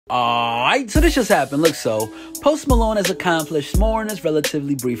Alright, so this just happened. Look, so Post Malone has accomplished more in his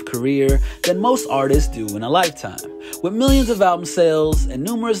relatively brief career than most artists do in a lifetime. With millions of album sales and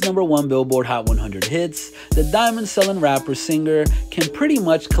numerous #1 Billboard Hot 100 hits, the diamond-selling rapper-singer can pretty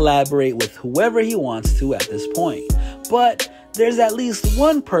much collaborate with whoever he wants to at this point. But there's at least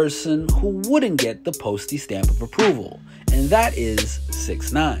one person who wouldn't get the Posty stamp of approval, and that is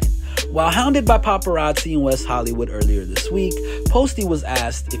 6ix9ine. While hounded by paparazzi in West Hollywood earlier this week, Posty was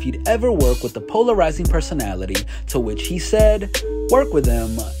asked if he'd ever work with the polarizing personality, to which he said, work with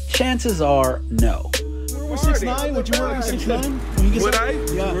him, chances are no. With 6ix9ine? Would you work with 6ix9ine? Would I?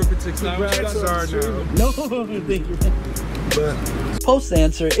 Yeah. Work with 6ix9ine? Chances are no. No, thank you. But Post's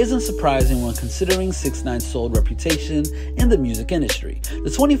answer isn't surprising when considering 6ix9ine's sold reputation in the music industry. The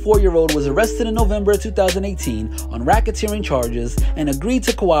 24-year-old was arrested in November 2018 on racketeering charges and agreed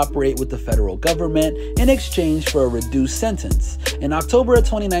to cooperate with the federal government in exchange for a reduced sentence. In October of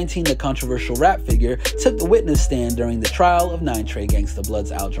 2019, the controversial rap figure took the witness stand during the trial of 9 Trey Gangsta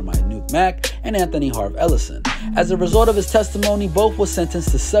Bloods Aljamain Nuke Mack and Anthony Harv Ellison. As a result of his testimony, both were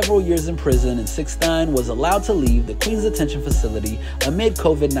sentenced to several years in prison, and 6ix9ine was allowed to leave the Queens Detention Facility amid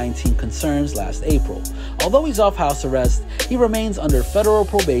COVID-19 concerns last April. Although he's off house arrest, he remains under federal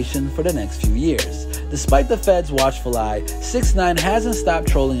probation for the next few years. Despite the feds' watchful eye, 6ix9ine hasn't stopped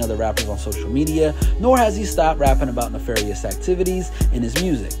trolling other rappers on social media, nor has he stopped rapping about nefarious activities in his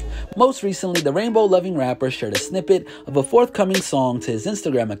music. Most recently, the rainbow-loving rapper shared a snippet of a forthcoming song to his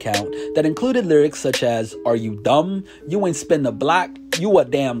Instagram account that included lyrics such as, "Are you dumb? You ain't spin the block. You a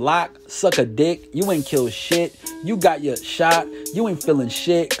damn lock. Suck a dick. You ain't kill shit. You got your shot. You ain't feeling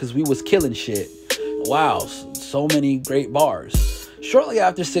shit cause we was killing shit." Wow, so many great bars. Shortly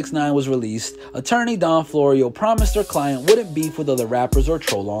after 6ix9ine was released, attorney Don Florio promised her client wouldn't beef with other rappers or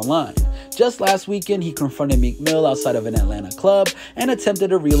troll online. Just last weekend, he confronted Meek Mill outside of an Atlanta club and attempted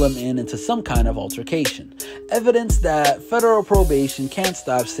to reel him into some kind of altercation. Evidence that federal probation can't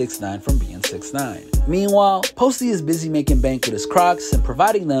stop 6ix9ine from being 6ix9ine. Meanwhile, Posty is busy making bank with his Crocs and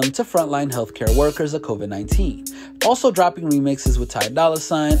providing them to frontline healthcare workers of COVID-19. Also dropping remixes with Ty Dolla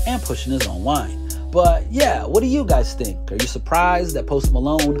 $ign and pushing his own wine. But yeah, what do you guys think? Are you surprised that Post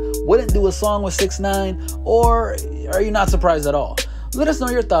Malone wouldn't do a song with 6ix9ine, or are you not surprised at all? Let us know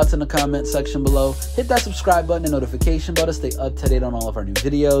your thoughts in the comment section below. Hit that subscribe button and notification bell to stay up to date on all of our new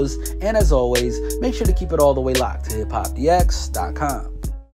videos. And as always, make sure to keep it all the way locked to hiphopdx.com.